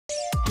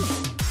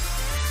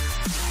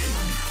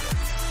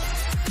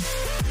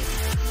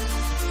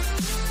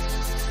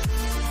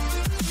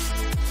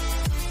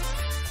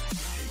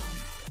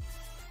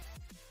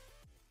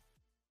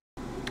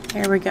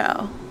Here we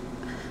go.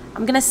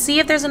 I'm gonna see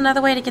if there's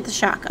another way to get the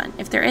shotgun.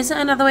 If there isn't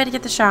another way to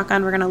get the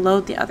shotgun, we're gonna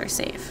load the other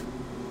save.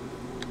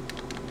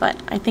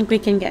 But I think we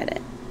can get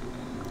it.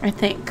 I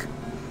think.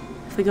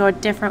 If we go a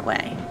different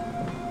way.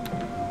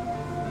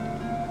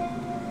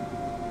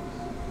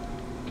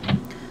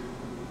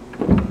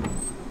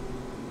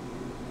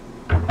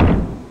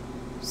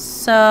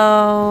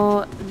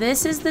 So,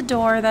 this is the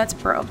door that's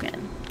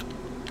broken.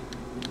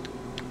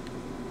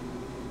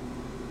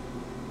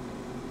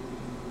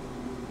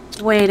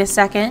 Wait a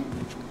second.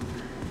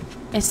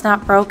 It's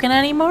not broken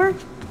anymore?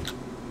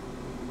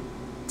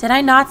 Did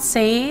I not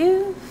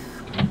save?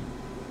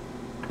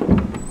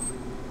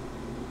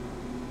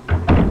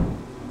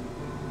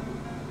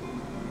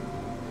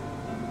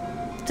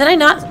 Did I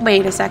not?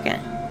 Wait a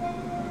second.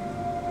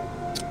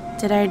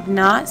 Did I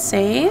not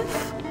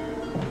save?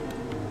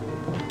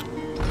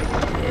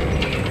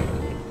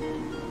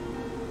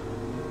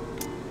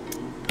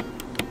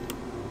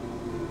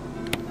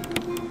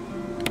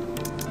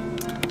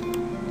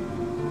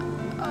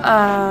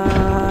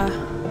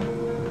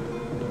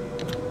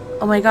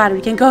 Oh my god,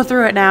 we can go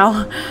through it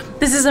now.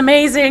 This is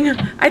amazing.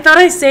 I thought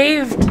I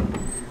saved.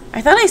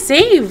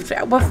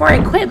 Before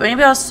I quit, but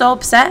maybe I was so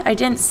upset I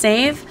didn't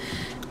save.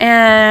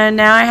 And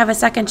now I have a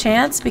second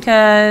chance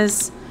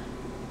because...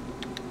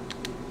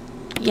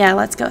 Yeah,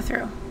 let's go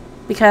through.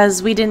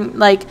 Because we didn't,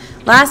 like,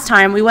 last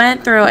time we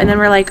went through and then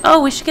we're like,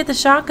 oh, we should get the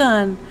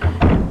shotgun.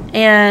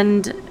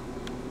 And...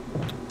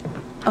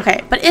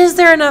 Okay, but is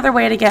there another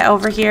way to get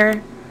over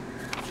here?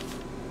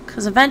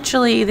 Because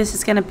eventually this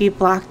is going to be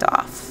blocked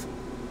off.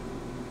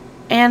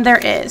 And there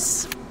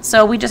is.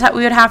 So we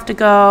would have to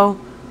go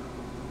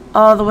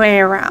all the way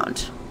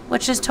around,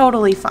 which is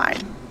totally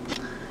fine.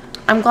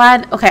 I'm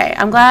glad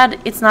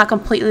it's not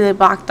completely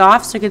blocked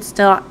off, so we could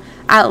still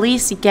at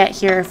least get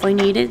here if we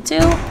needed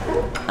to.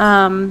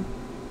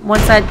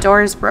 Once that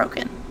door is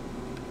broken.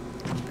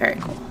 Very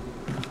cool.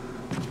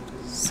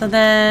 So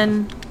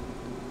then...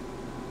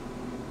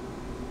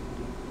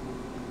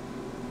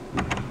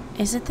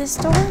 Is it this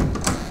door?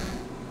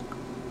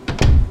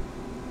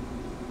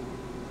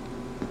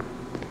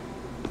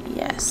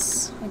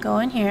 Yes. I go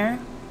in here.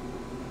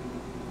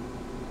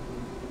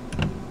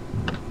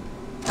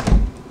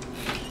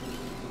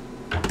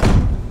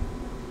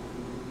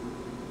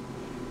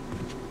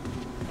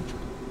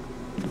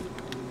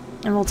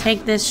 And we'll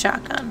take this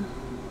shotgun.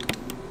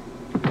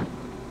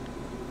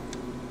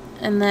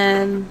 And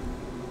then...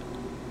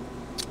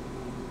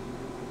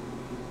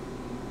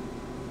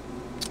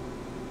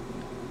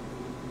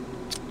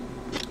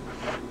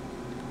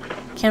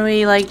 Can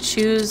we, like,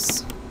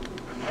 choose...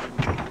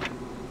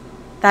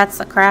 That's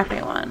the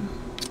crappy one.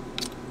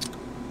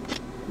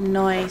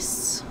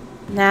 Nice.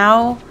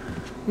 Now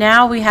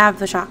we have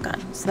the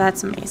shotgun, so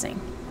that's amazing.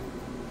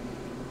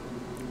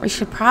 We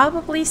should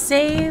probably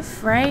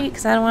save, right?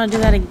 Because I don't want to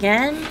do that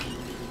again.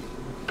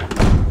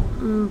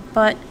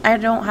 But I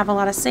don't have a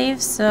lot of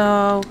saves,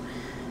 so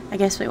I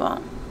guess we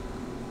won't.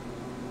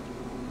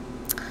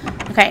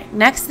 Okay,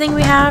 next thing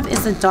we have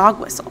is the dog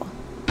whistle.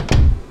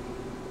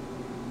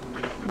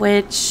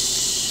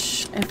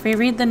 Which, if we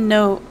read the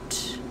note...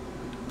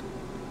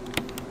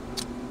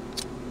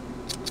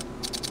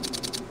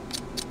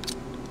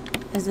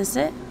 Is this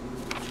it?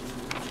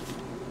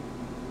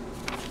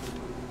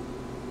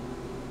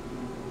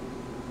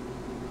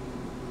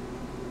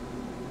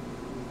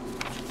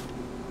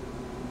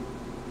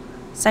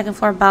 Second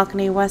floor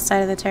balcony, west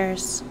side of the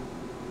terrace.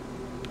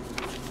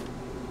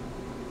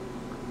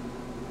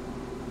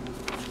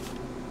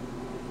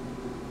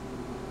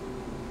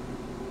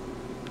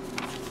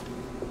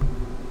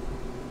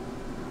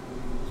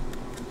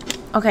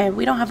 Okay,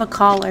 we don't have a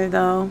collar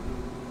though.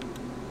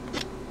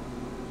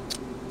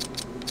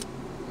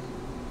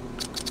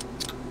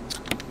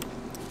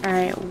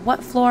 Alright,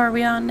 what floor are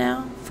we on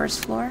now?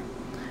 First floor?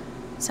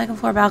 Second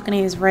floor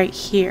balcony is right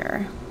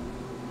here.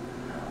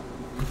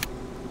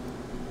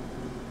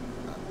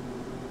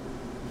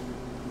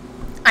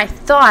 I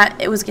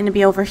thought it was going to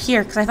be over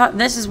here because I thought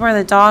this is where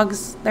the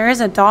dogs... There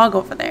is a dog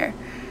over there.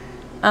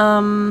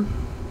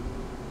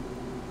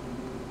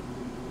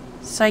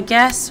 So I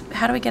guess...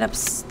 How do we get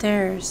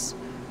upstairs?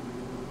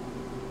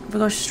 If we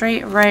go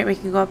straight right, we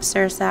can go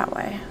upstairs that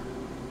way.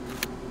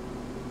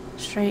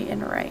 Straight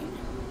and right.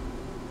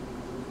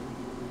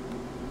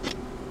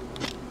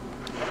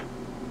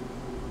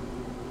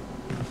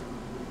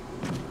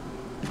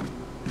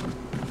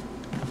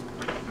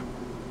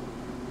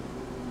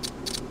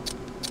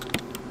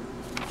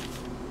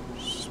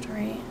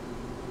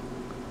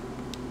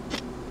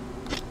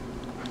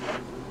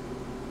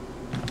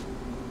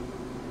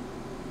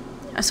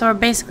 So we're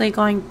basically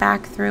going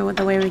back through with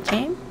the way we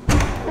came.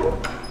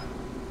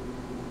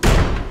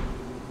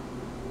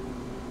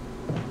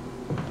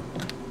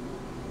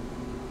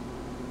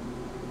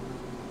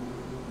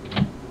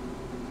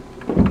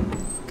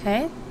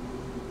 Okay.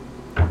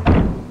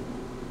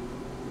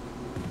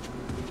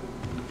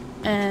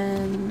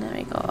 And then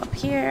we go up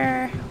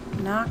here.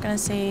 Not gonna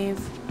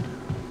save.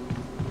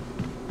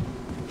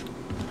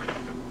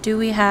 Do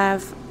we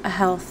have a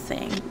health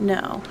thing?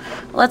 No.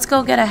 Let's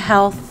go get a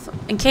health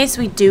in case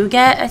we do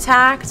get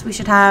attacked, we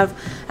should have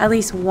at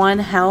least 1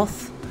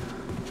 health,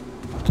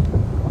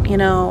 you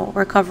know,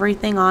 recovery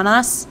thing on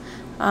us.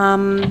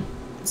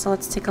 So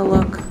let's take a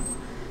look.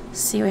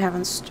 See what we have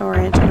in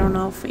storage. I don't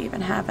know if we even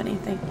have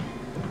anything.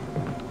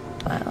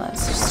 But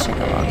let's just take a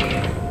look.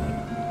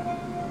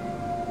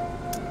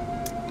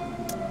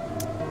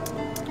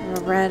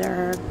 A red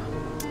herb.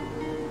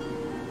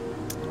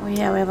 Oh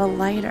yeah, we have a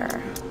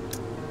lighter.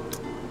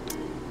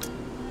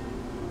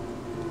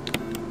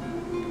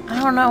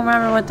 I don't know,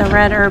 remember what the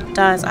red herb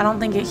does. I don't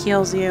think it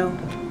heals you.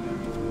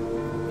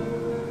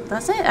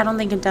 Does it? I don't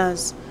think it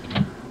does.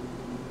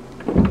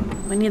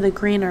 We need the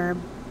green herb.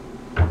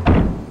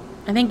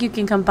 I think you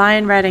can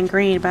combine red and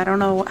green, but I don't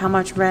know how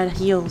much red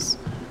heals.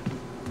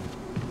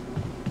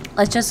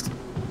 Let's just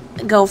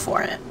go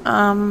for it.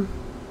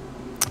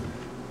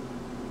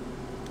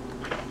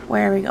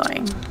 Where are we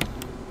going?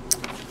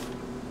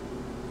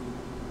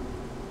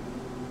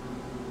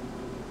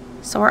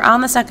 So we're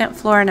on the 2nd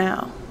floor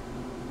now.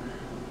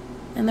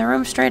 In the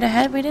room straight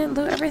ahead, we didn't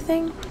loot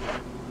everything?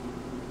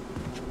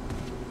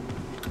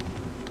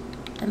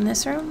 In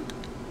this room?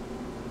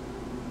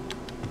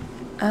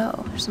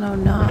 Oh, there's no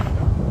knob.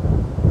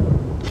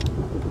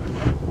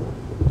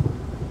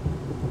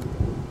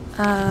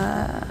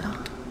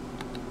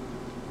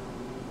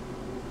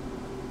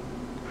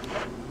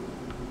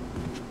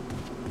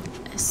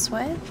 This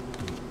way?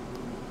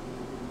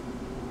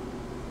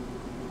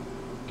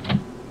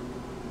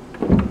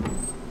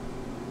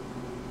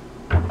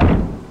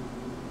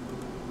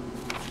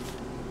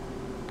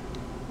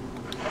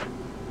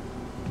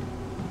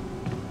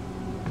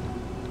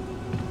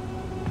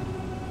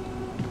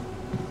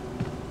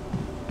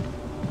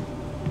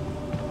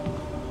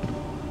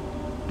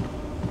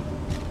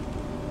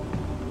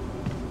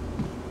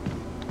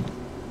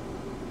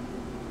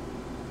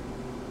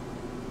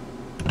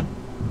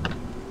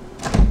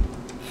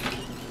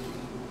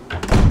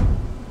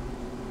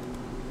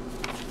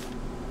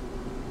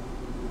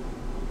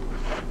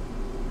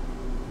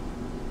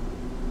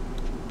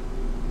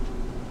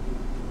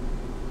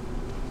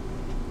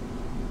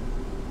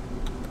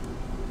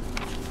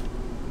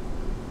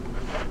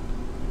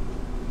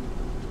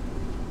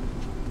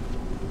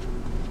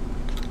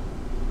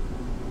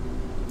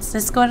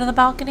 Let's go to the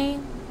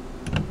balcony.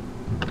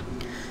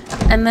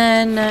 And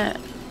then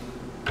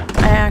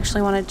I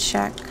actually want to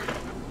check.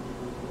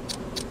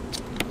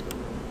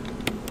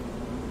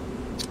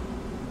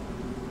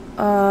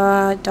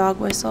 Dog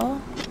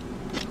whistle.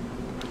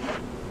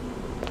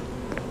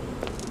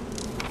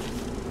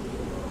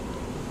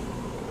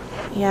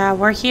 Yeah,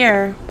 we're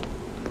here.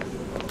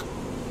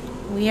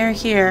 We are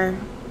here.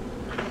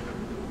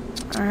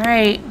 All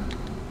right.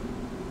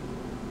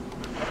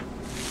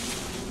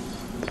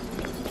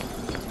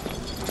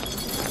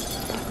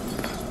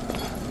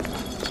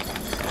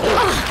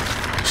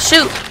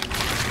 Shoot!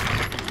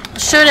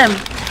 Shoot him!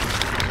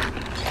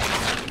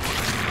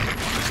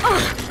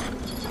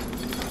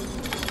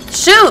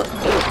 Shoot!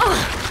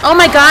 Oh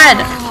my god!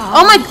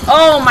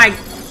 Oh my!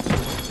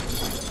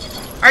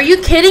 Are you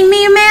kidding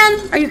me,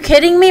 man? Are you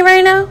kidding me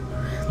right now?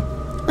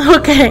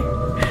 Okay.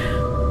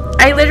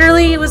 I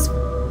literally was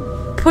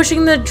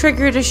pushing the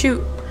trigger to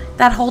shoot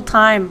that whole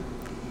time.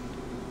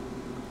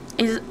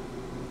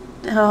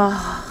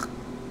 Oh.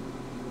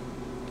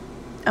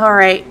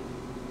 Alright.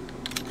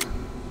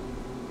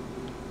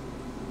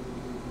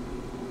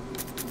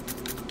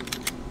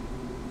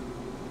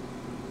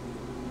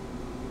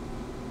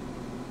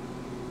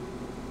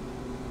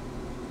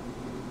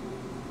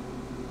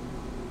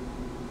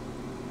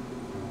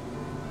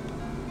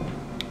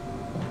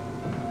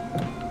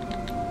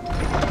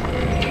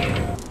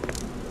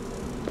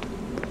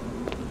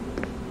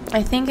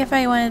 I think if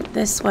I went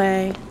this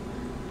way,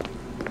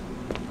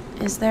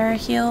 is there a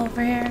heal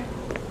over here?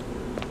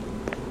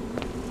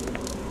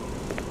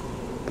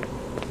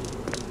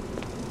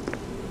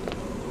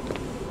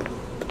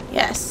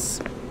 Yes.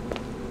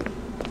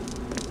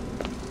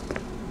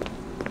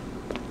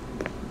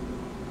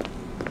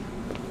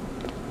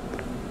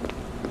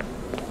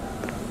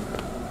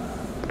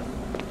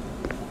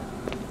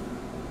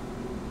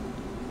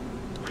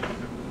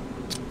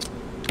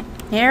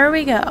 Here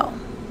we go.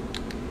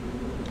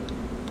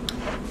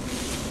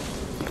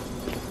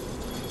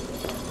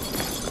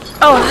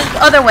 Oh, the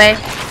other way.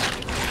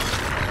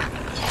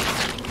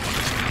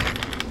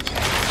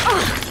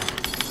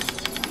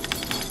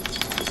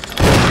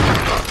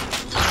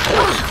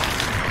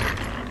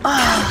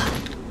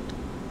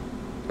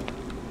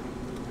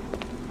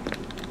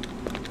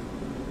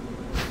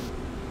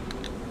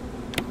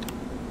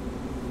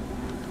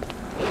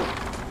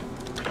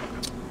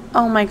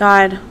 Oh my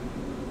god.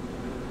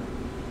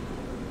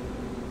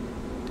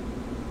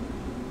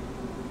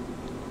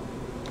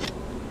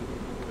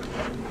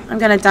 I'm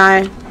gonna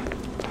die.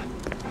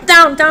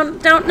 Down, down,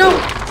 down, no!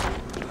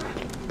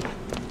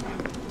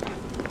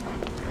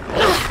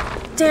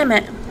 Damn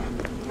it.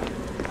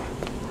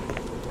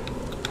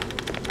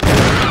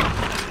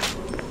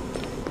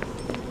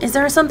 Is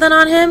there something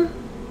on him?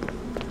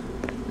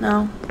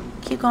 No.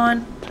 Keep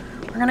going.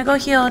 We're gonna go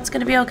heal. It's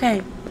gonna be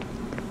okay.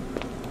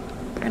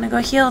 We're gonna go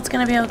heal. It's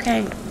gonna be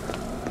okay.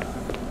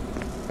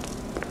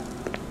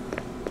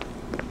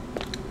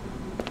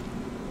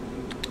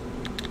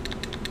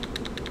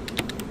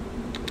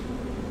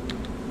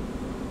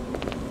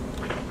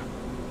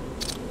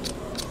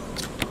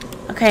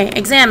 Okay,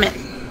 examine.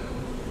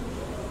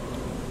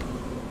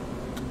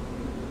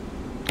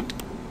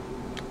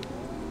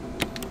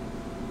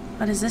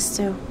 What does this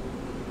do?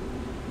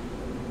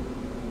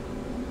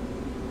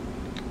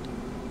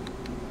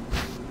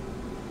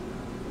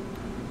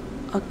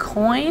 A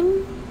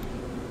coin?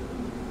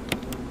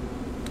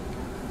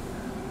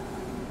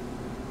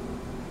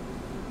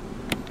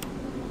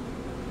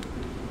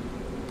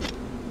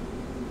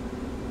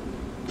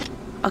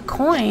 A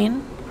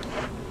coin?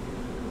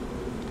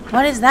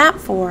 What is that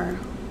for?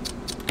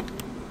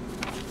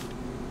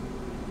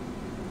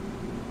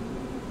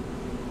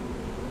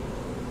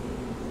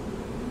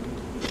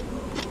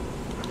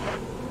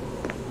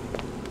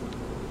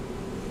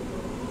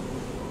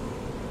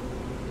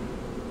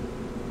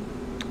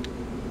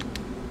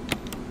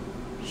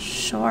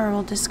 Sure,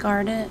 we'll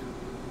discard it.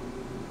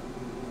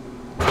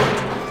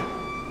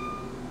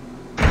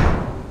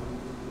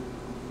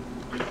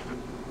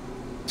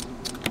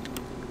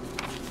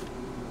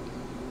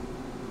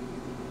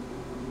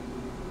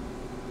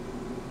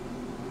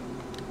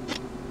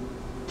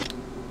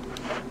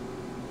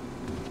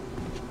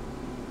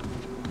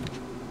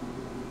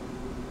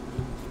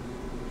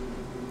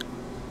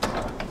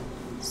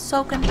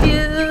 So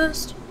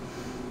confused.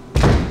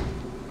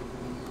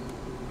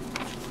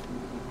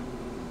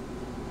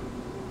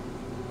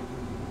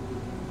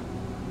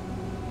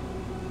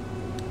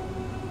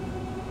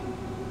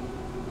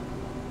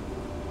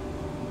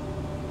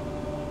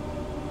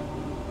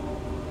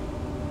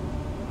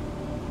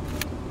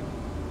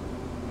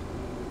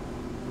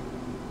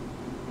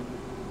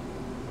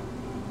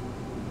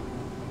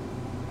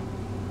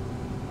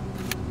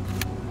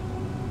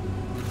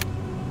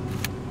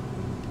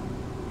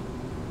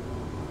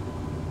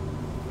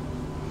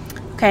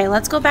 Okay,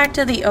 let's go back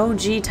to the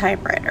OG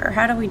typewriter.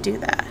 How do we do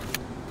that?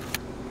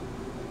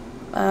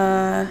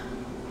 I'm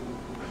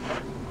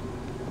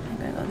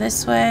gonna go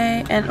this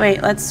way. And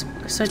wait, let's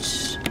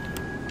switch.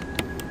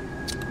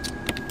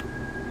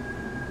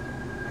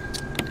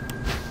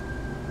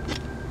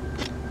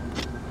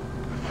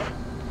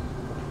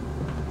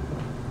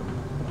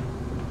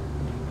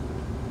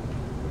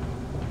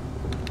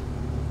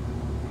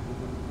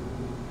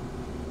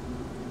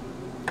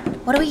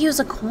 What do we use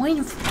a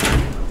coin for?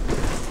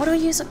 What do we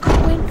use a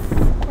coin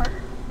for?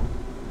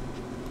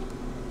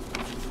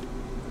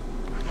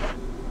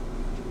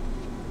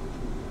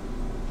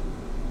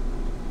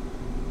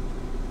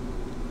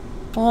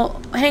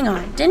 Well, hang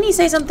on. Didn't he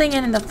say something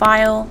in the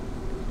file?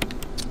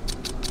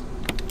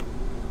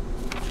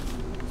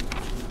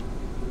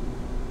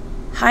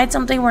 Hide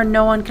something where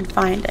no one can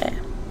find it.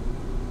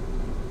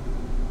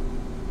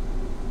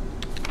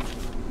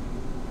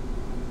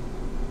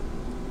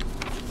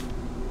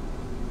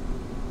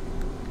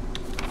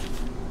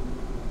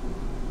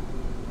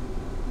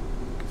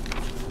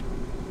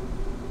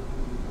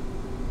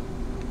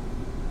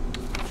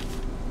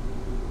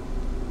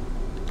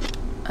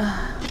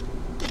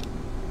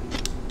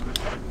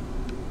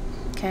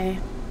 Okay.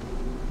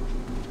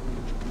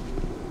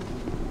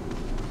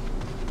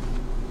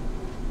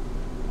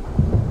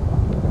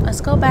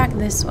 Let's go back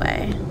this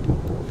way.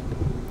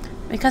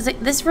 Because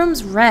this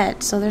room's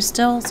red, so there's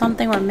still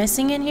something we're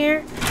missing in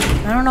here.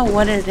 I don't know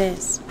what it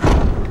is.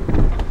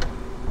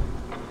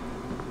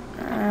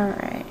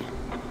 Alright.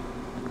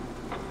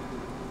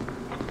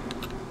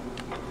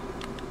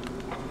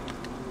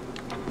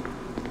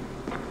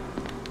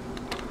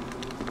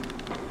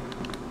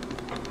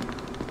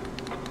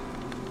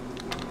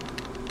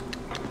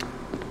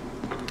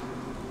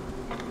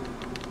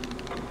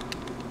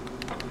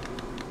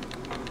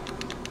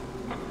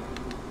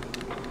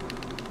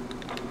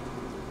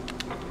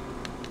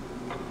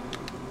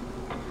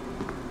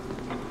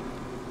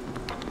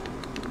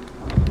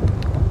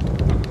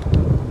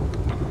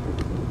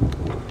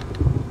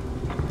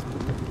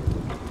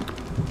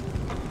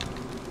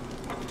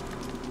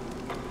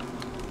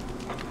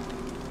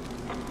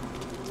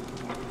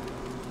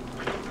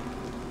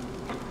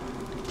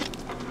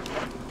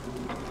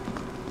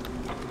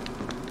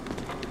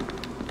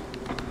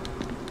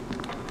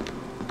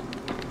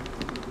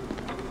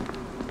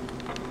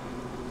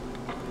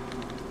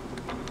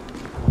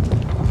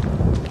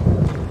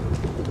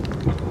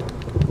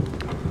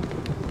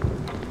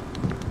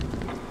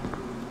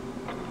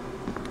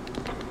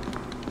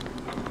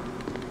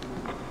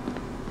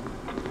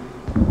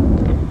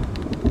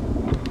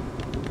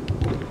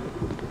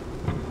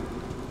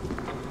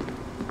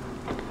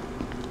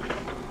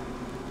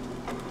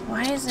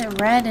 Why is it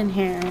red in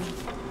here?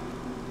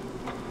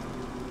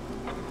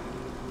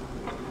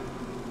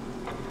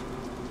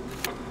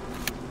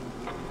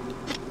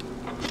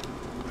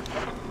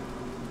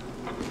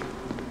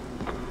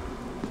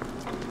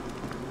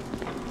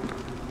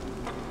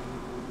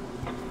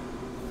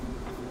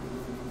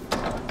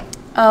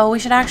 Oh, we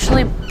should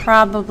actually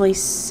probably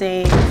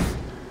save,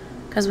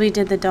 because we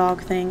did the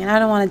dog thing, and I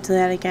don't want to do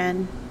that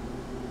again.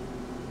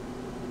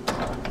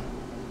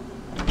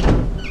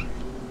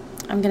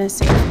 I'm gonna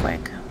save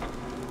quick.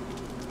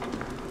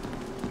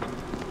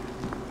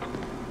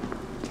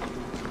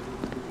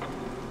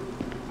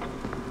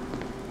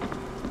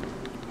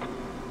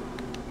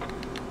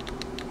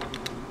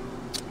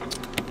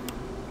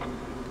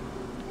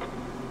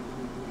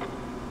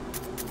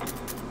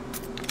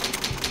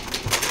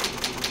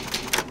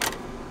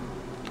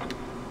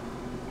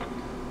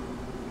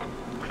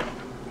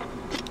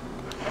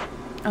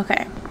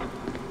 Okay.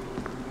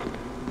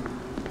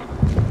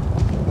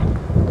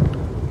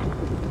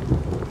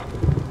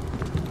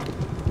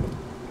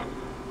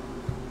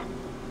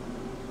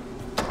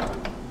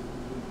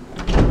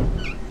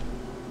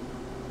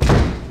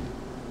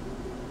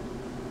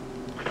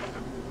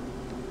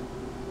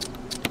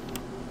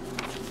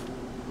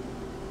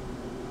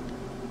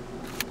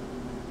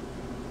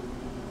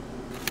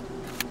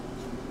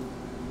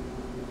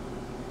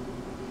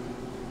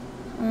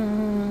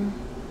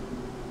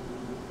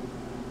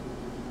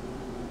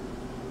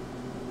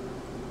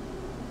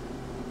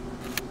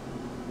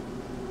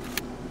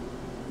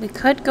 We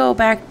could go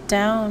back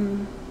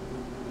down.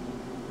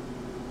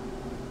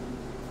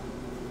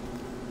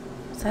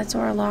 Is that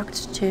door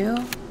locked too?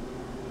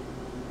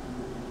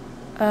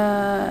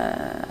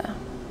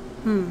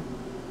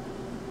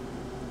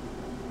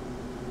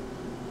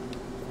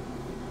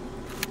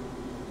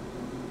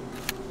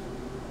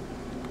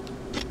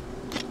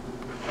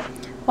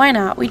 Why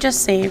not? We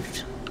just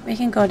saved. We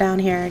can go down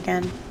here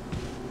again.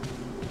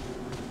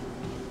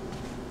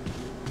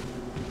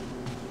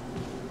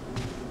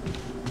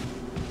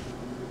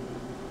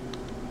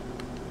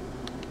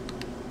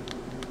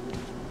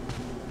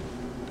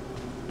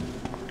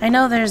 I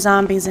know there's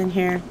zombies in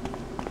here.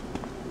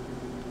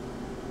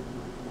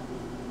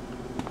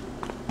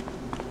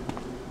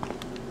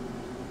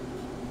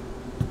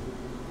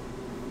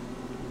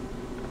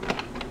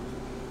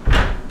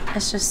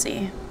 Let's just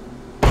see.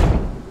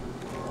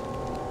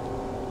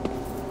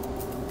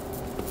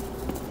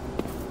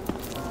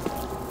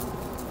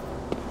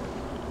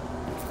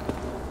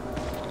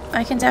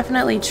 I can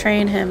definitely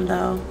train him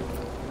though.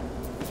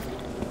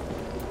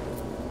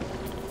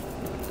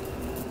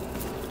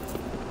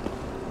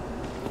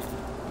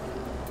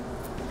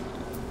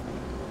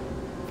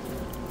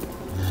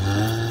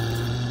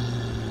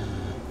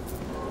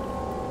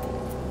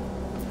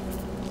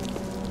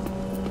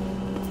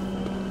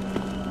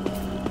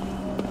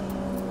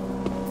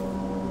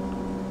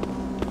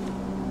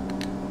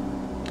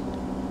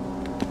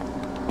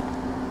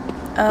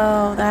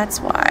 Oh, that's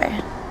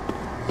why.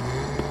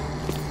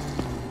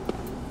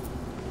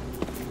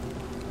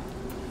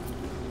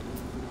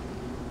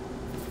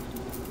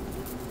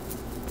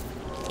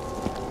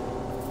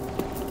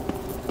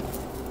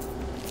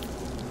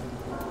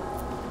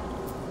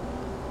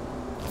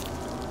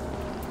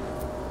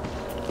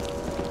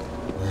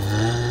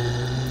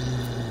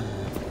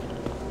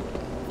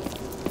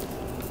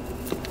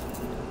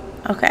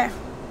 Okay.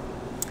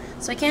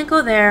 So I can't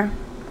go there.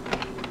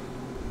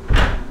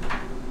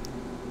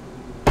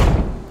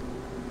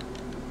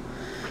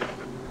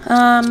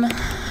 I'm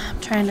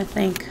trying to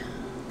think.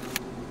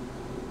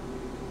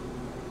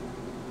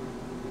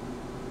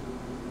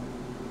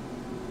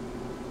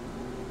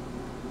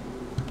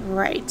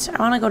 Right.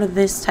 I want to go to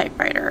this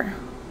typewriter.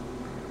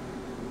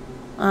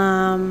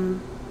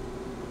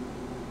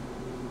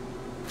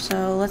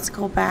 So let's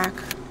go back.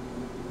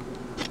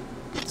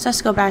 Let's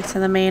just go back to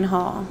the main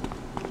hall.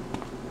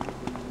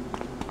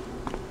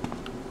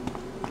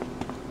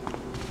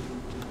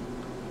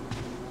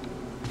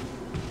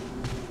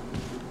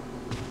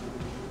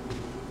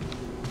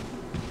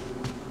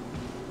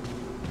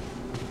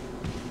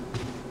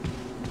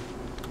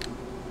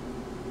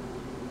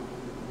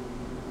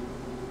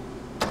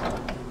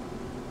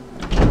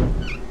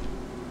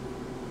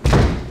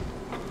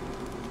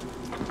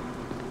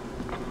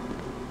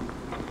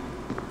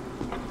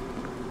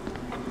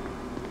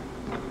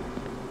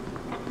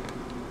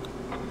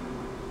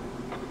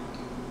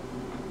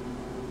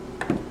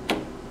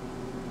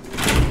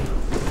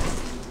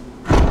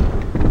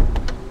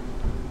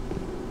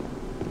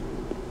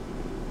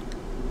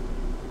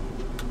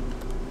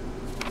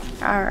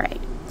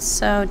 Alright,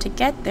 so to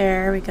get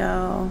there, we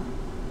go.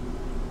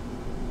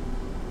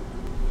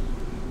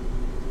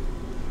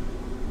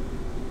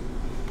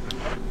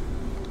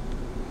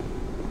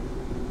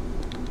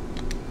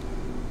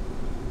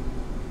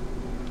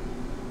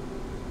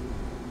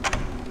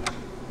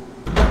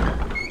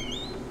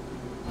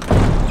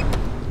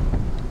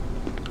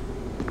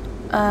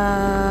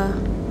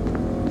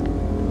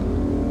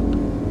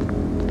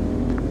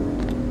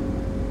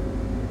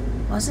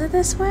 Was it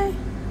this way?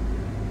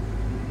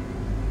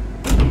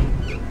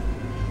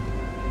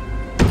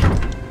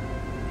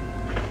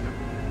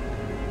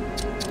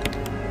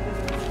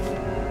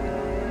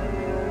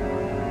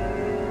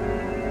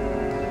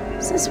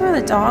 Is this where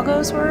the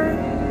doggos were?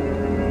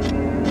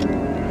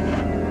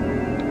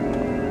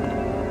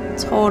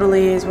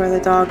 Totally is where the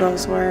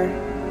doggos were.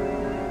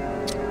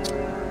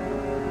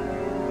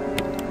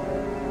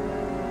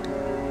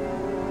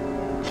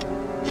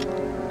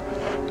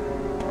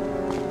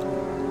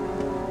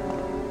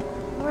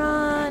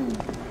 Run!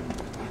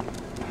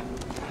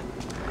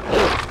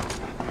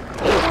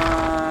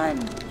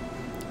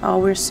 Oh,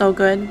 we're so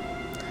good.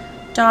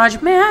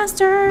 Dodge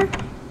master.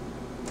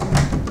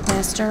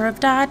 Master of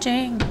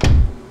dodging.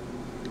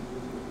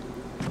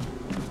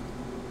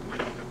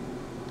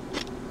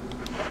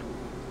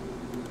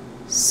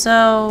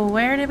 So,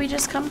 where did we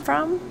just come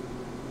from?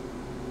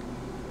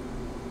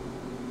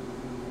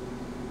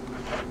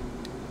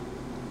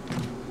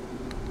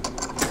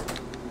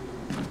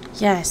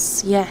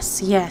 Yes,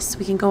 yes, yes.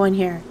 We can go in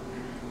here.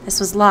 This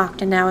was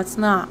locked and now it's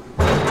not.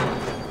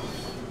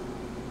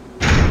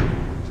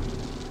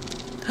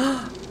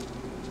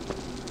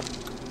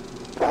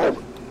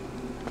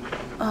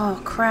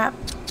 Oh, crap.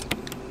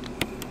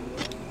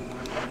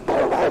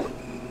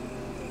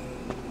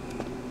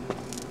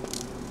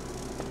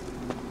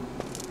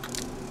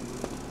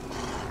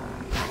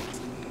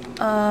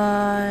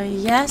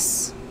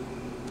 Yes.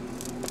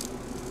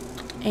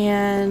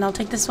 And I'll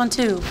take this one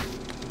too.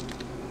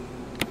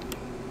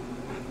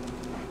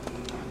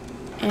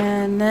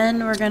 And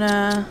then we're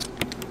gonna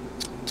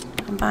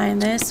combine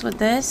this with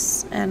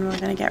this, and we're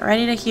gonna get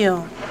ready to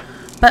heal.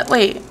 But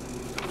wait,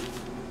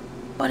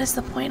 what is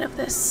the point of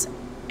this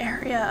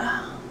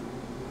area?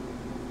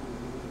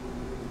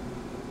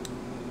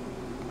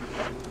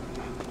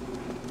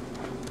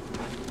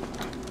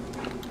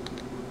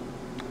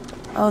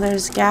 Oh,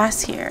 there's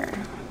gas here.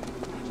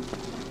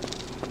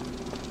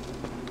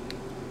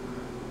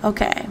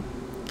 Okay,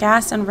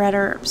 gas and red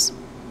herbs.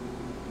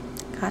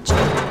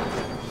 Gotcha.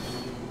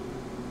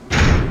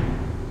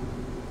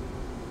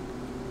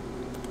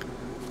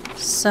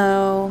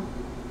 So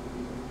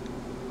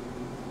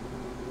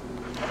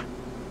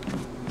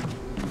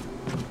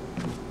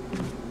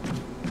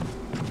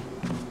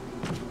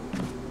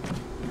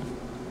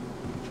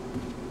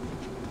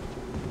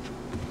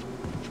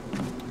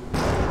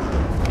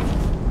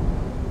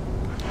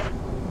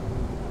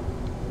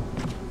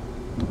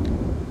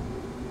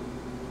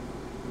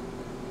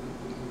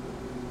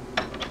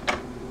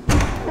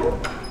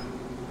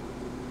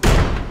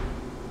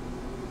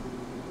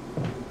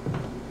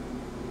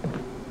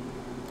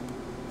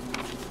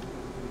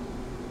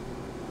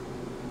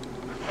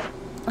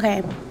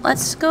okay,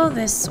 let's go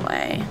this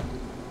way.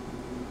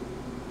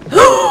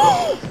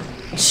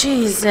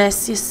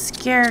 Jesus, you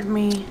scared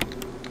me.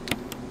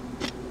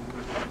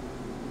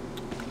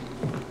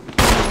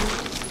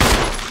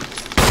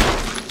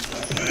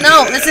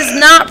 No, this is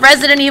not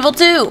Resident Evil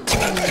 2.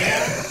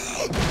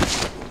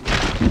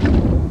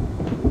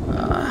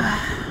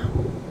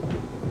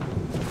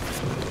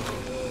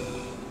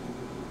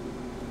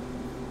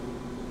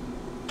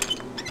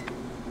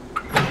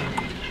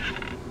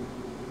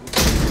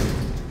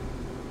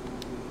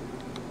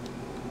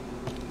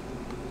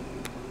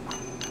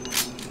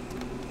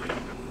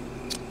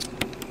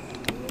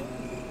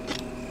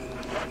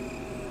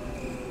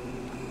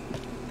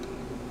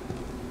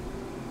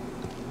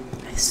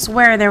 I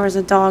swear there was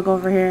a dog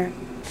over here.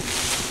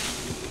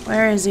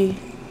 Where is he?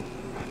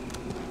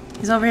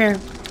 He's over here.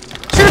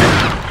 Shoot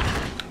him!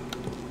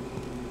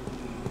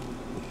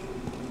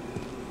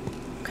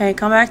 Okay,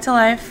 come back to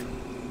life.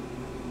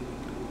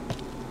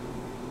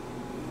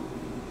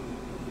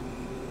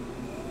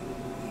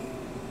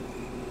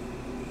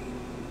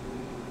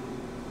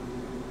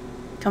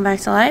 Come back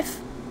to life.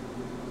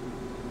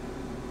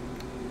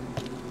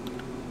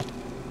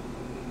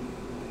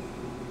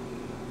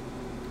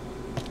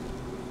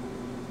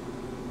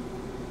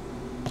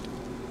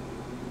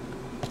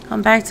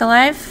 Come back to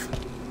life.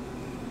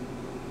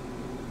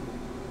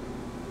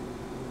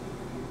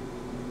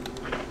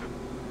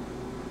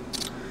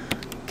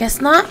 Guess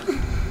not.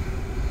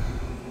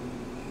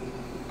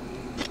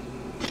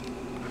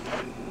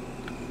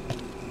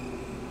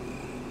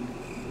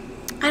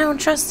 I don't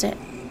trust it.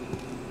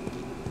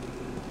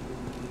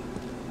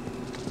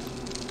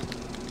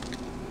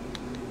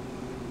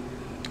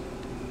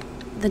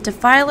 The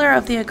defiler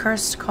of the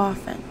accursed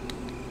coffin.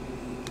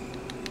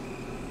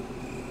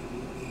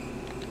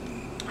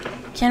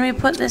 Can we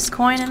put this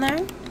coin in there?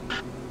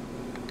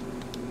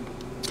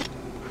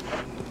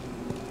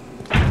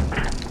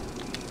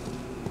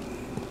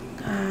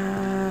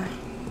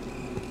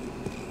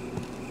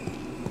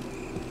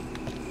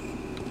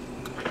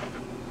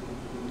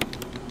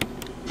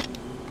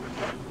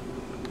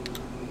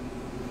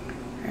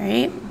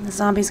 Alright, the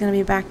zombie's gonna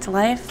be back to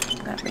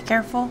life. Gotta be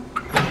careful.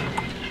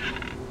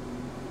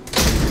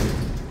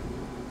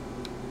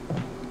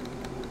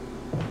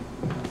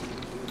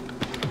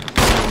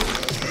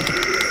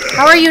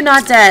 How are you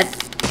not dead?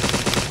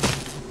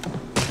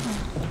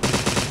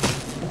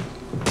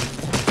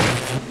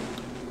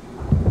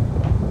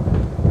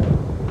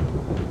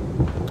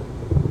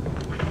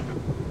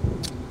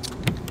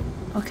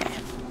 Okay.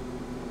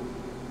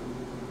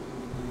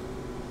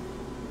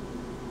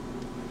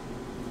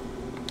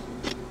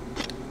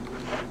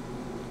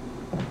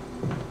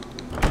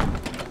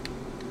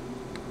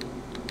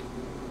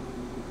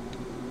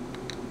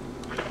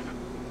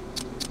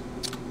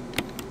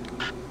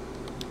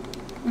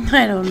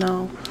 I don't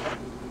know.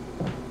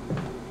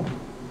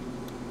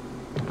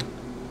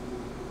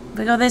 If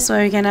we go this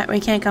way, we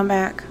can't come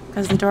back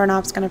because the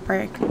doorknob's gonna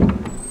break.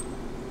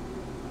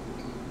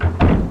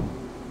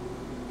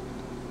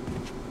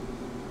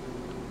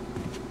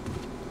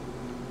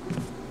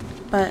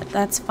 but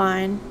that's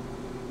fine.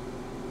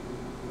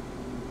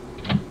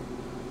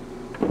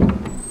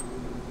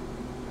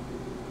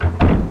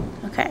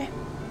 Okay.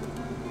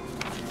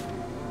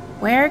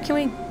 Where can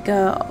we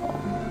go?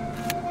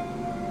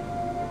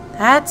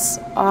 That's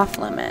off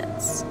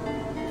limits.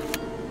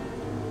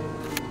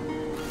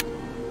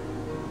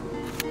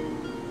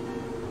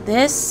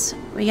 This,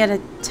 we get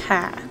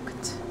attacked.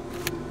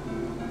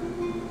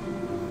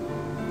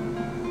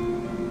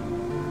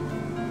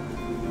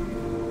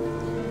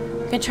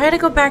 We can try to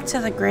go back to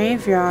the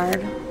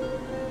graveyard.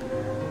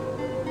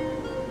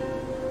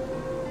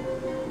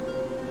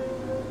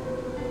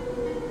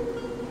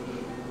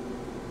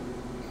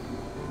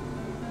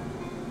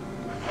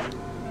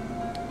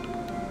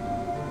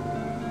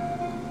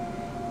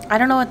 I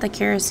don't know what the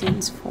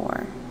kerosene's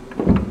for.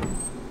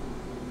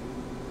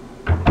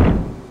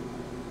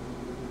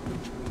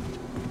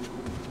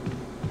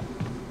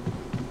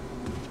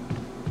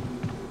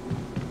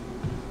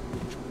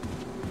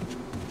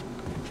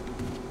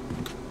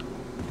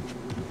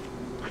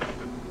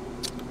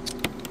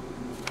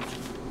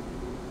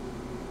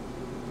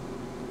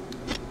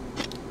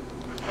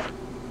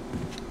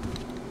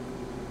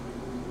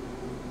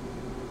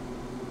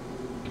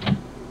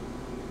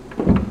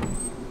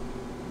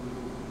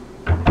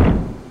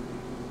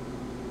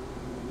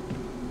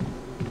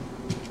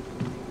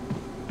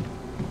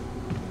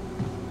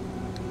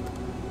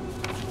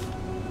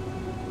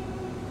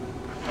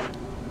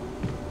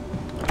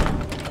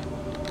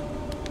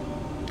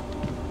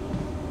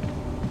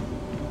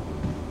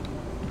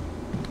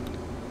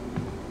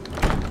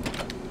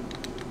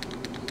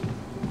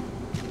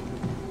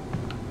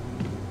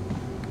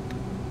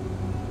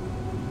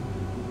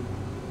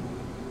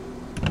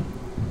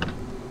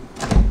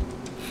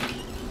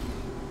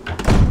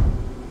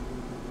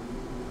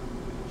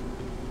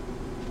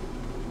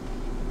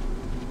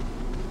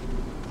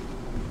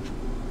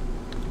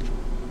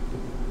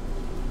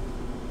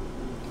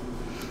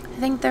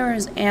 I think there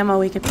was ammo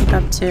we could pick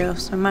up too,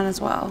 so I might as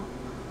well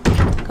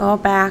go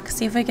back,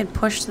 see if we could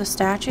push the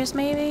statues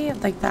maybe,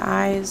 like the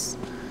eyes,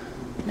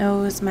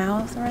 nose,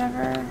 mouth, or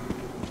whatever.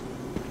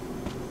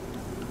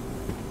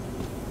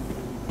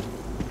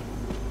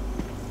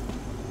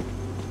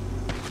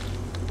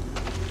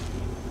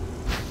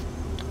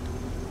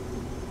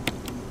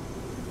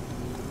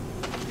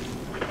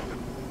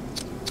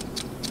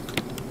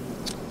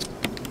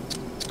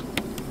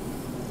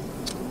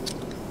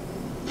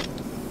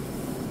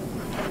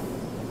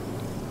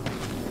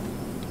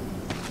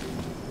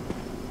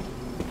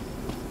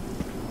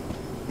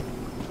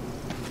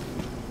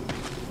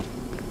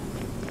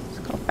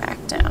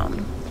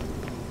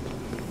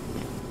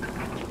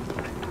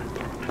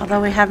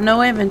 Although we have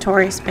no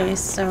inventory space,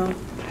 so...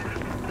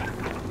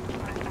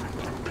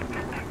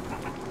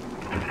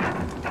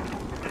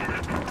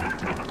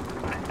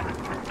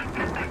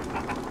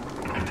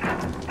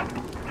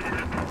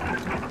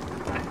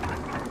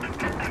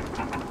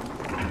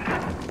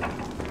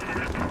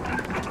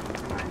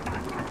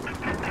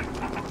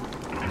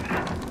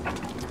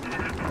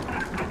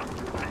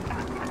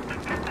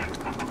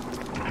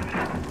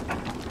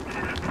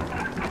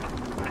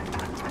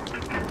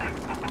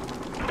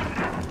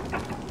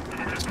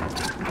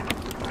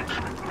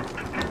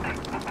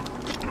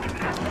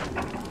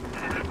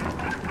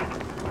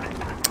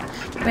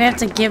 we have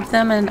to give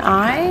them an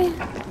eye?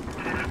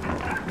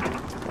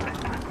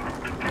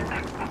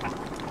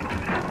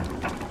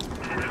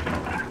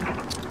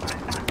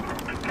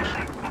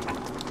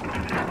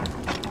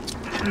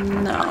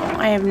 No,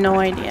 I have no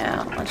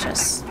idea. Let's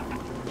just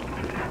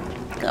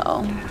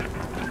go.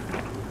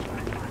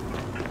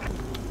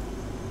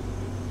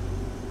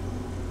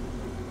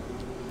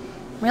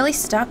 Really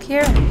stuck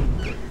here?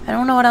 I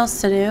don't know what else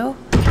to do.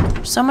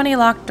 There's so many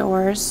locked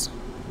doors.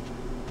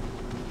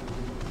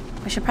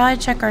 We should probably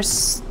check our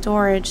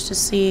storage to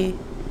see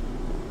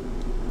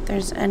if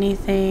there's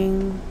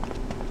anything.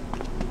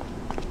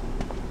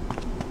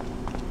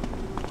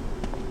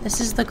 This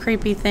is the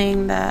creepy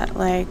thing that,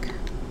 like,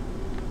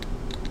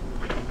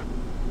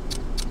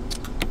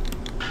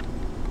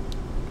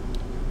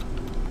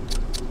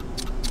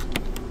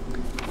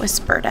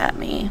 whispered at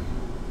me.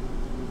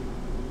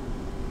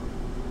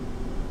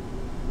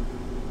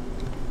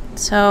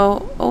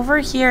 So over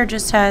here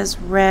just has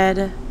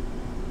red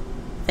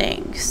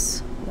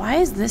things. Why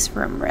is this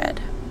room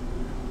red?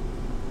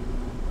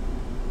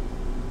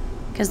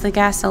 Because the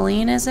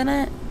gasoline is in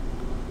it?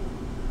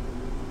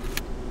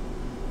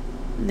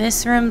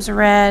 This room's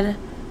red.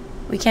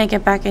 We can't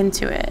get back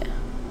into it.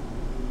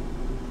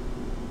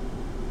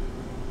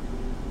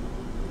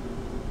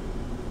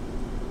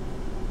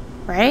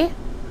 Right?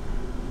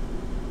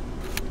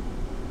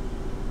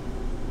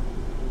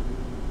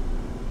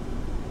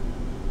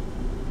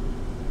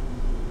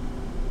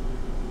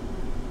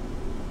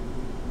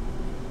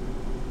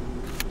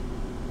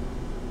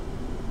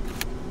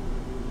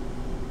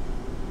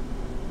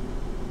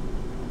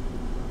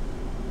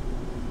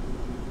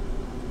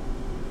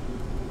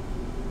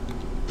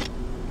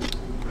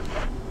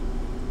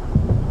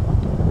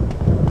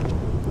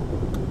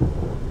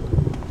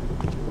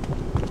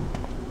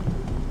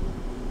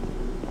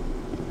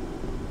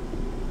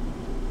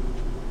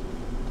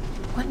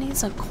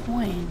 needs a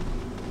coin?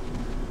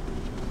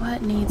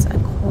 What needs a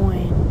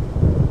coin?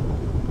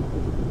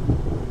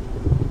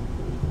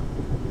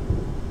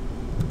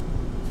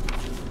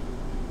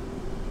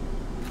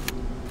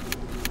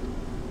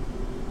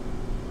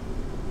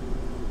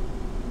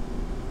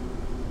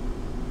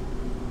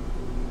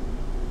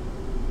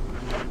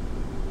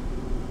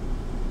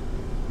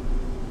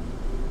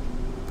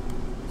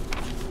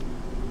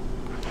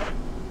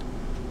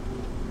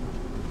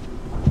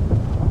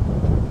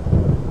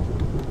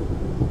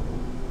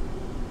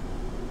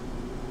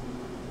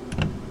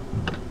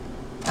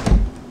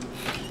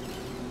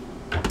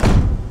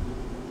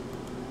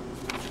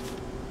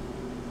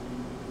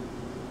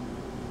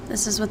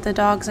 This is with the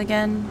dogs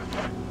again.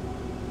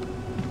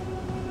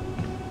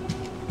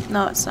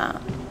 No, it's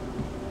not.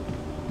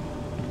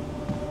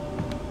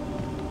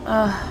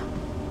 Ugh.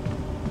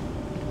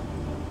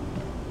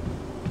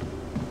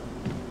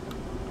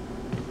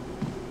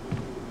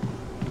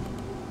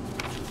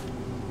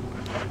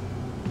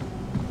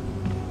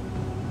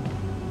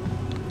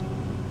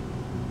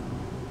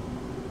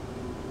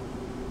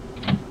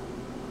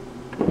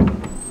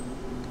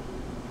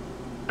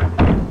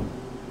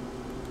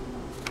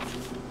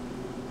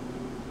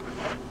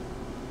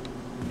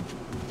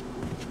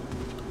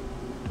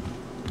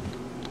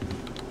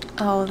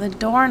 Oh, the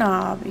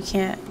doorknob you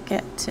can't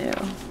get to.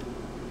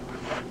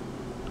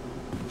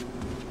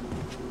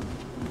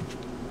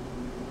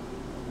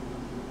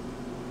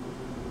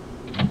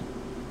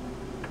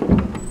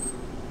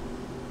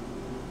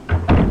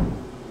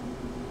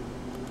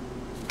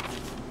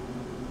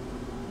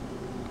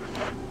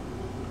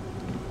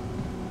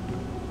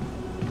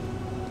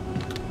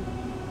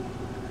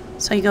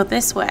 So you go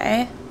this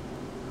way.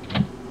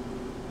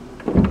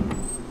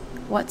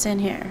 What's in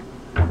here?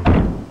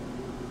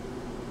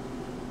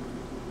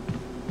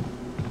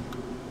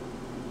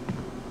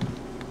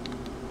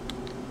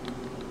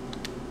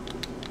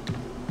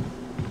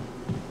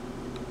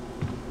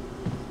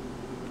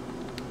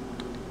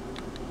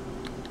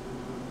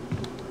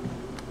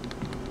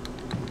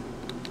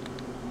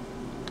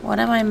 What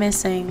am I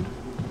missing?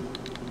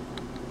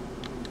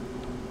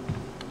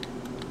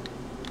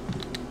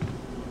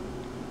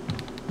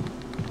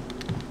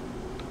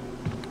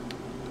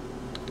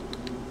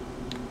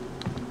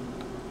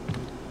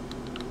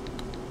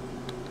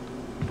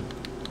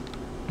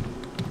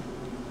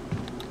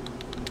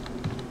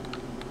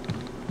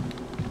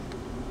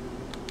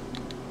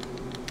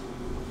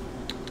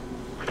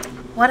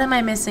 What am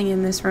I missing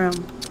in this room?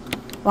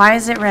 Why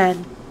is it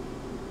red?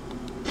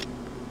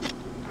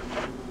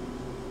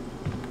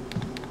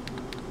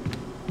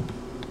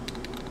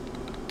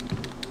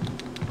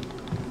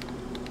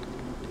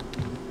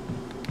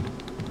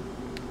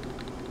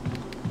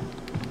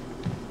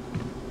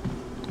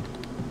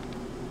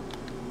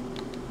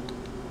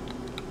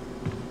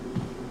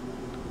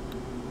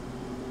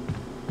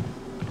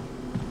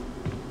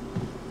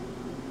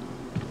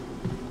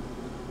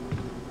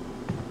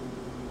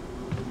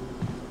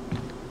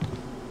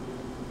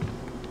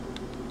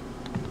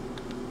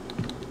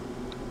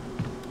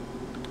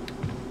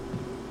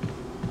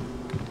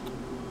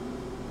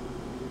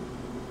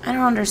 I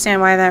don't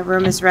understand why that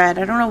room is red.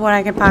 I don't know what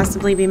I could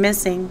possibly be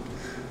missing.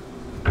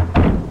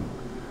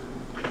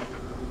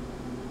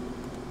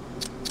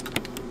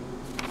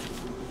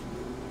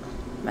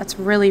 That's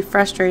really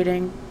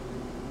frustrating.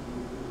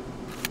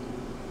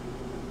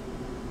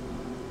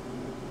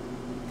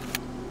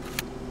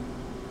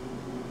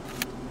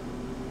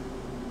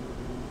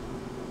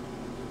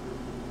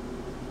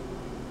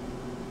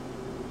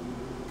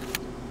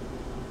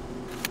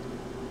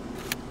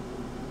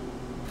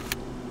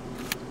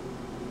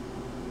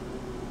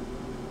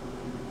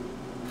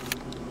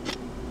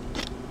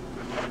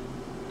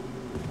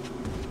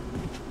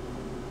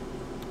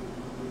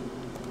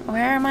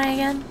 Where am I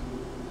again?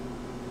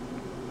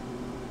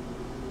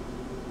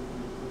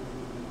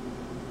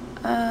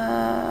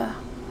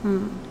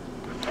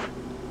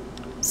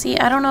 See,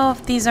 I don't know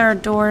if these are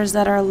doors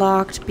that are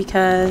locked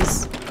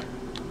because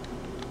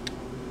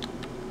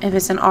if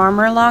it's an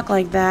armor lock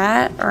like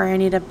that, or I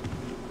need a...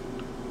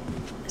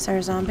 Is there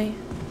a zombie?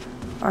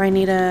 Or I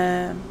need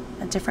a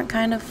different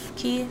kind of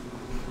key?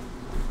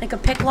 Like a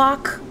pick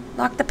lock?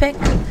 Lock the pick?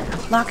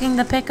 Locking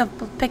the pick of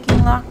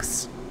picking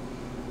locks?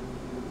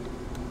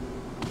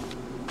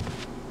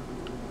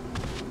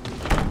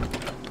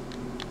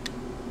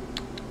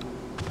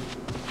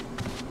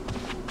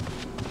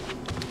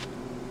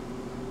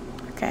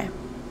 Okay.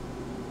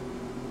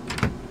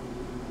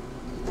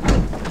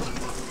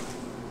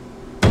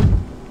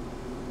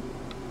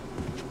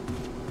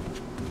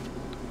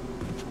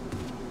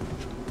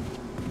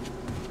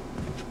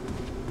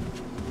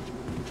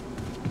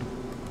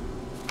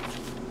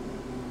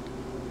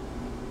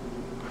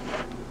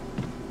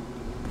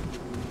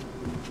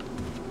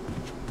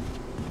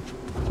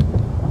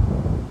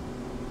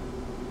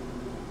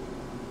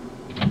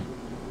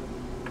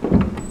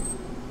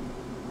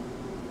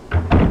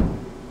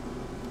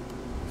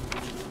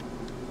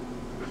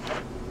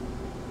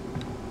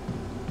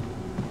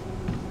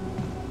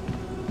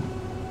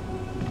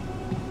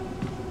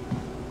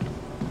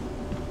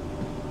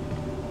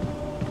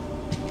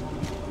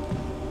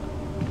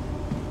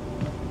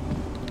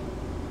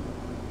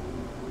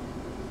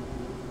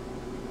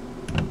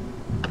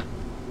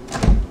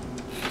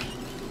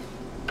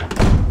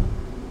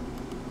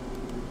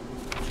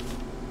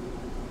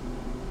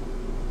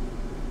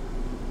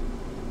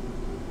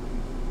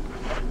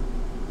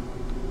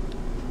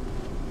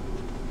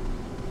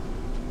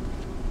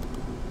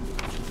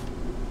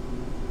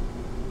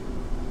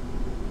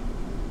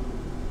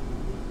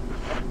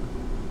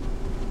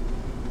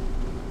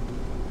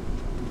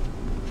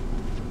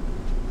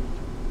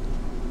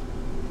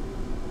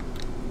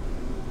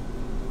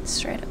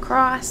 Straight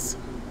across.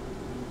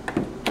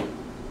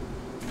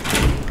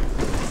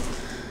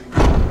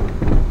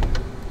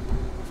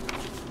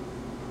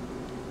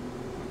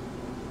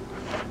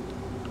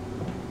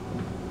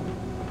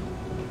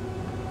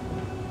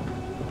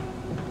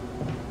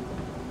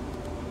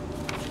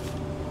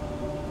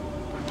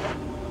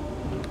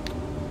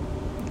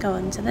 Go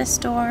into this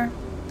door.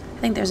 I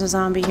think there's a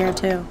zombie here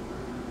too.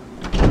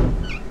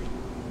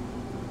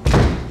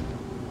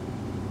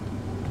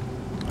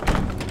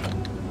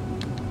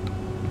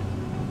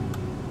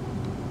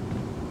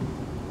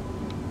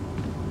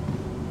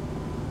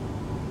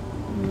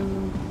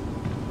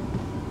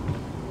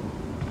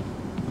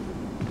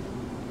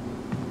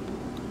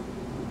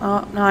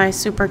 Oh, no, I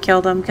super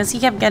killed him because he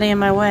kept getting in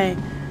my way.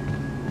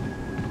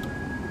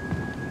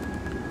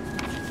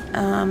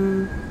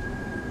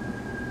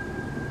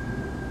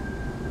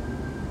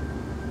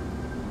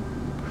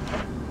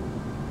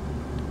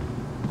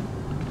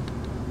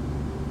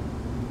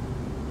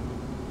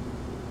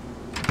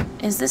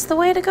 Is this the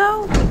way to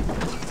go?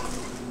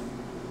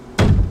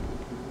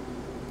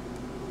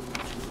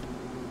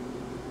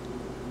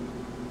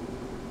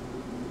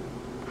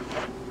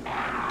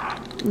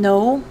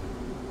 No.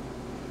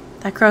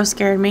 That crow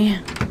scared me.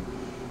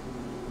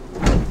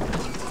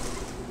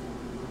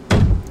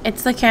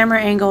 It's the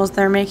camera angles.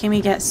 They're making me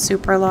get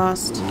super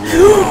lost.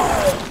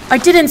 I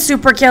didn't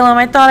super kill him.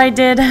 I thought I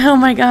did. Oh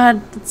my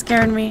god. That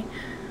scared me.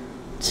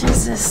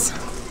 Jesus.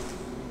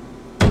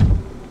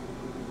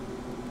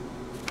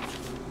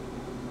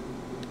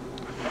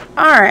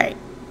 Alright.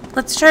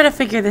 Let's try to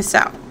figure this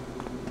out.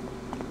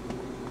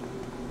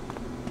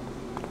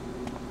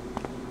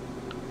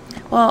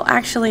 Well,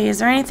 actually, is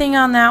there anything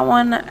on that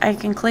one I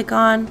can click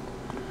on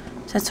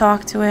to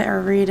talk to it or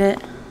read it?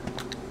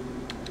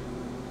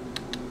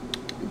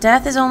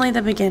 Death is only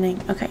the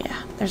beginning. Okay,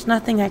 yeah. There's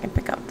nothing I can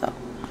pick up, though.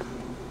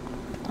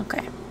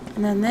 Okay.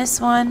 And then this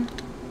one.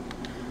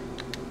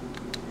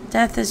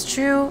 Death is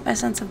true.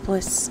 Essence of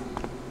bliss.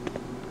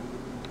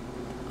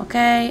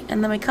 Okay.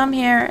 And then we come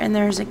here, and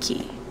there's a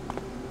key.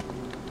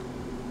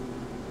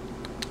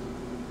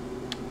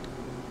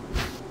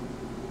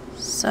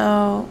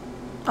 So...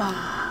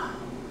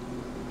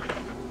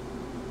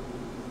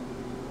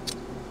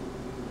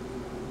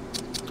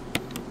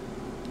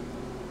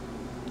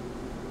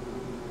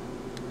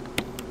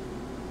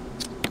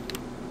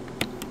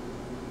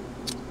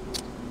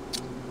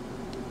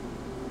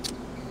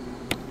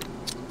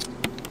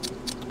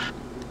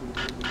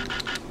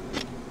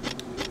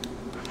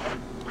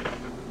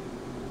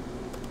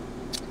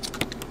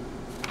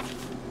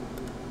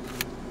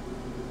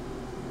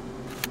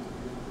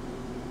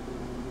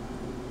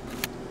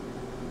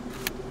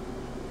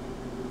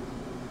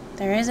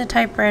 There is a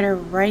typewriter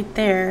right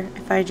there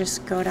if I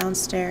just go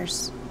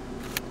downstairs.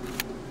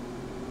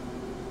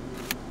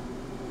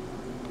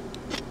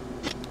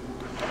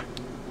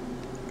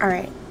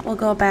 Alright, we'll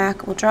go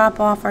back, we'll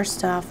drop off our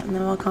stuff, and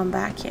then we'll come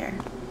back here.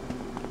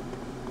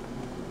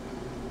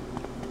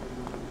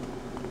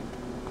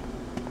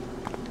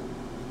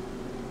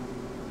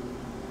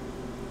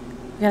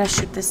 We gotta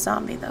shoot this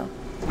zombie though.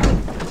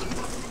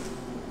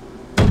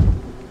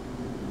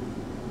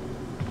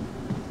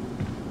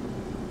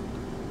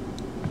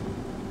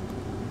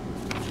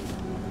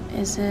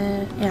 Is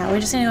it... Yeah, we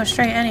just need to go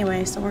straight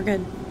anyway, so we're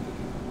good.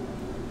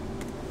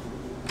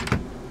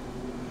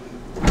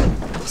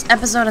 This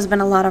episode has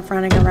been a lot of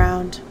running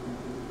around.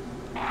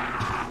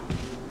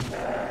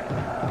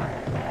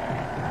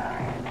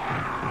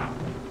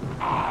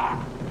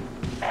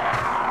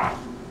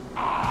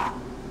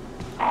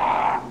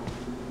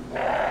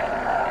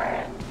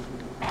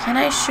 Can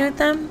I shoot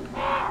them?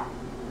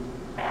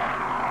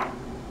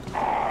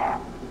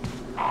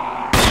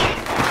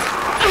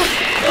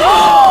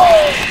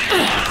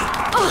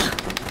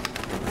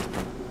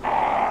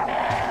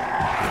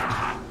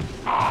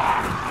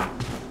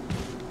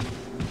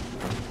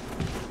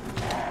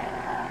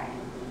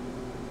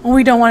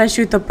 We don't want to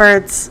shoot the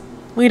birds.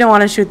 We don't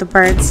want to shoot the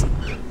birds.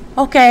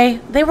 Okay,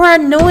 they were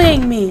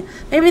annoying me.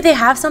 Maybe they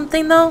have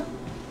something though?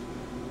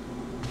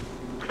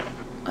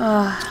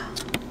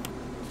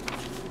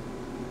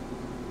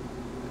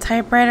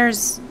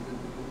 Typewriters.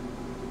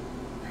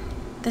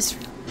 This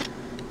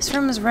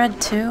room is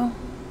red too.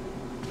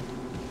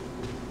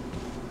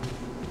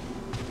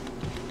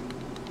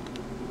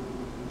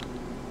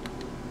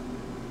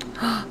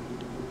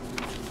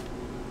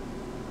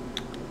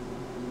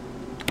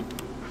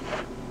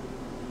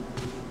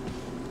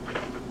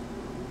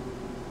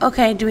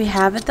 Okay, do we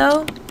have it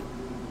though?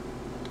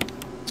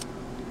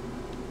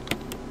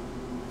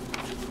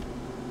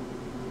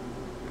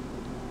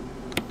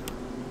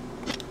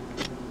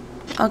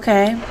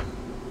 Okay.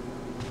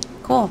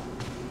 Cool.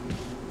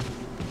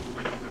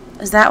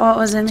 Is that what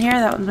was in here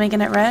that was making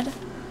it red?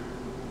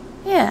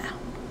 Yeah.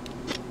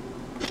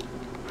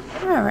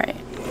 Alright.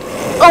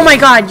 Oh my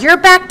god, you're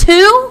back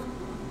too?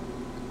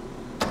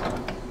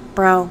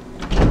 Bro.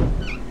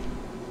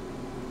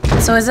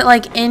 So is it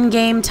like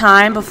in-game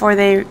time before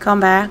they come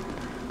back?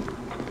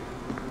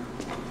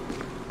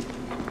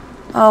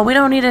 Oh, we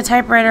don't need a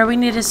typewriter. We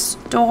need a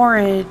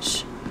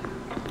storage.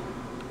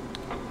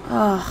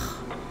 Ugh.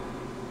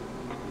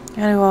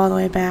 Gotta go all the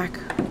way back.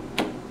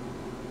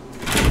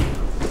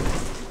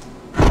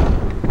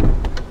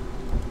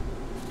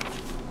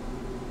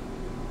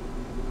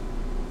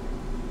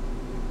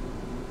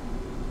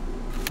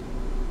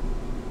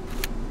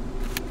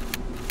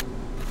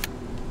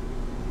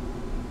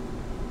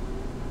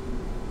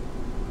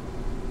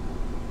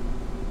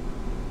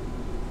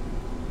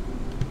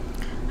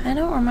 I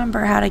don't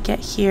remember how to get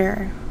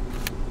here.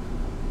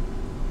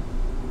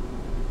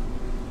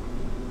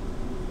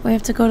 We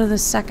have to go to the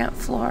second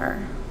floor.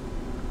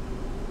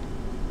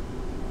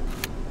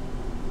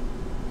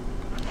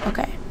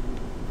 Okay,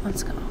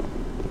 let's go.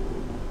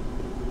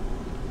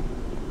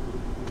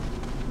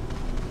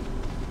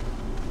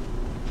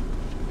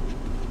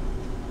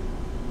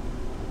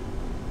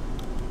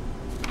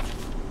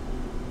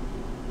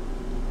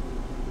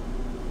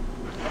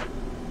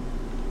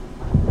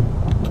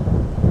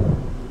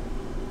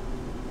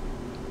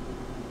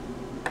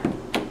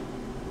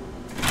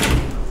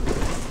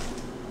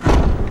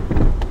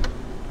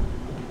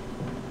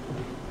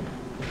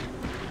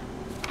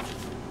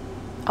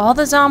 All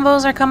the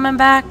zombos are coming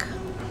back.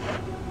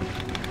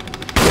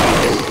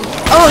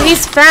 Oh,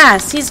 he's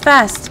fast. He's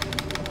fast.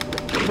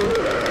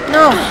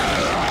 No.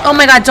 Oh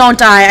my god, don't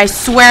die. I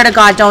swear to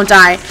god, don't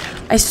die.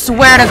 I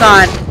swear to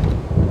god.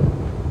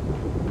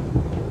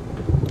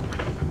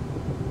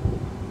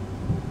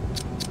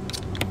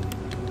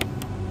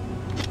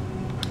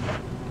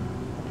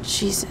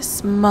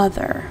 Jesus,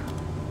 mother.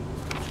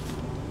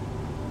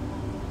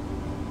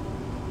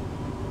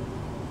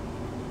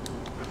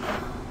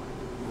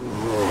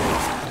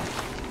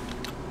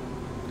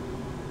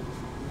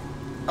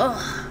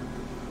 Ugh.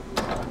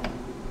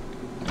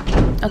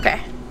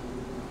 Okay.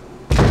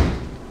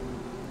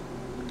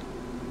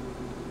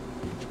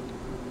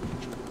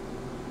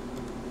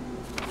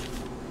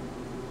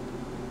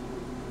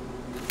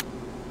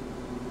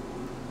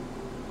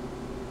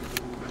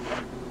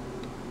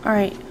 All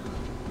right.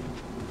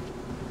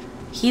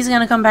 He's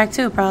gonna come back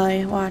too,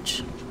 probably.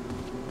 Watch.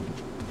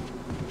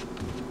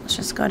 Let's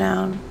just go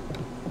down.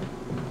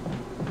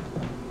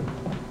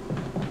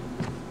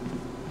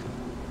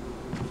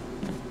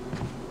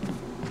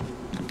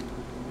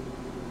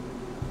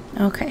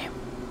 Okay.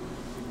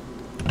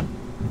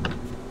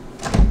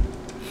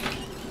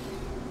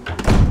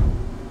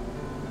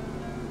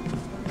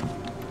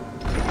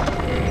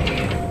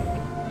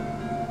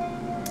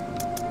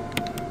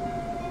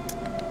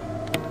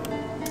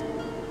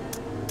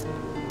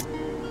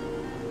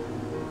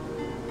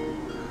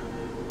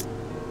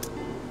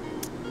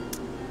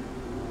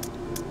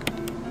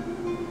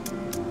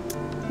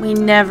 We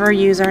never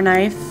use our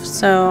knife,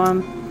 so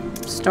I'm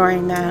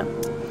storing that.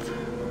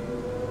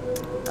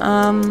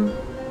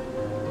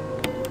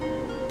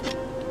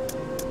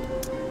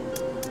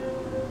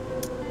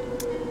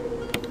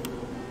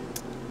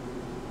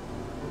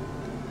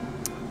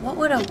 What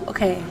would a...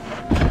 Okay.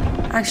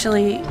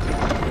 Actually...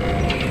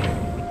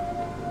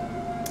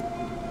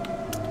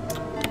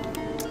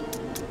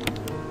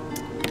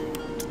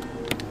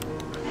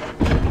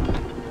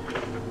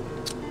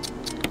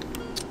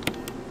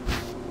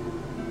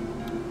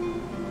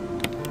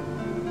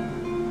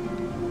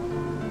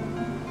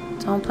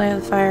 Don't play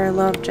with fire,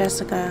 love,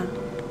 Jessica.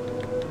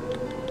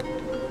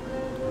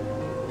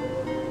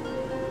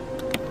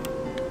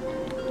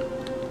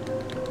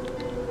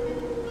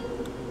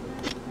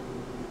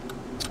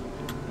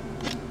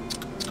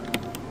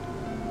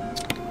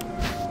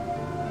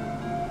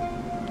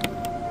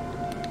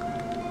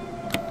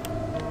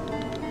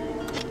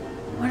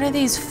 What are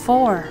these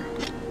for?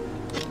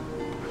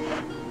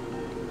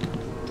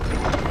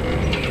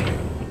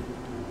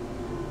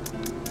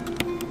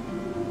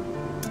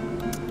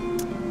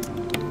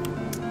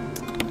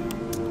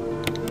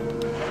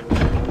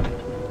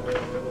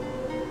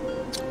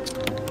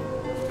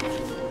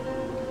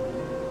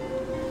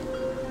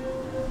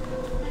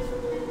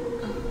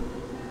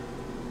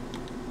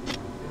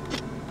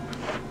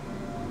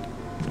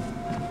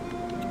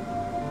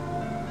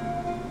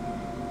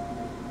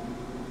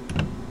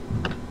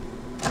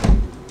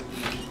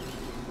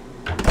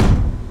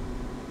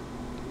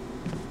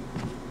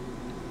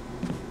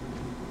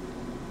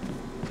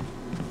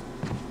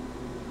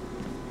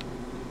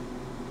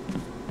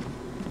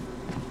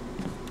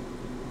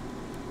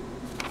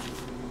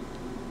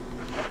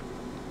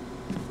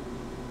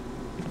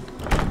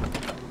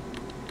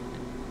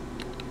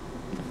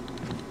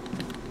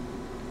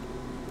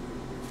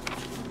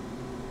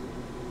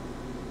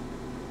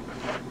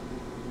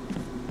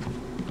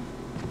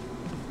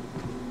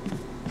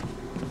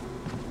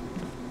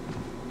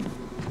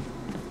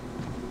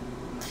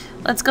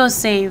 Let's go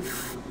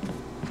save.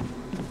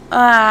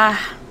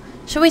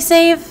 Should we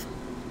save?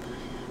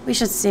 We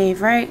should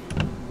save, right?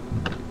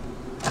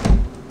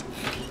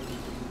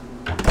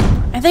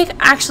 I think,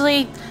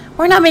 actually,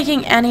 we're not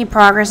making any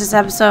progress this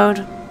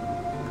episode.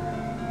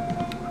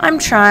 I'm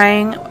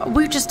trying.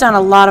 We've just done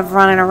a lot of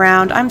running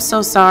around. I'm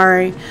so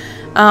sorry.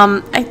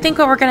 I think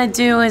what we're going to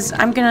do is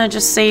I'm going to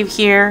just save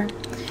here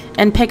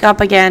and pick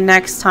up again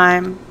next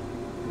time.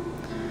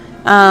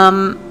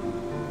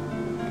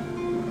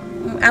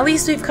 at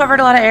least we've covered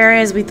a lot of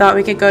areas we thought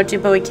we could go to,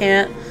 but we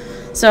can't.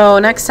 So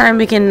next time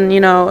we can, you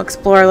know,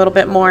 explore a little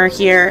bit more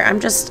here.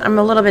 I'm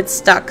a little bit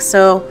stuck,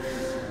 so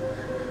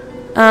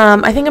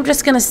I think I'm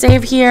just gonna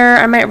save here.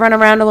 I might run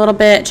around a little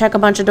bit, check a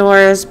bunch of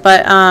doors,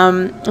 but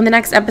in the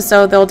next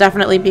episode there'll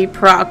definitely be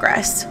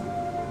progress.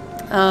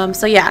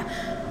 So yeah,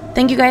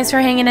 thank you guys for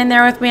hanging in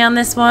there with me on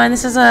this one.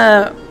 This is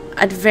a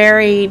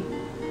very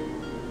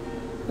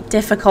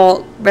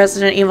difficult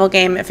Resident Evil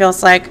game, it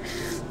feels like,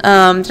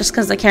 just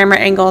because the camera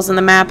angles and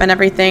the map and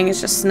everything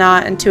is just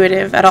not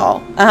intuitive at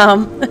all.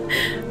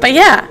 But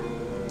yeah,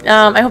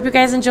 I hope you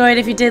guys enjoyed.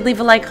 If you did,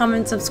 leave a like,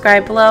 comment,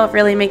 subscribe below. It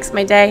really makes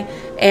my day,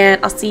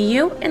 and I'll see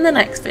you in the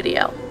next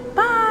video.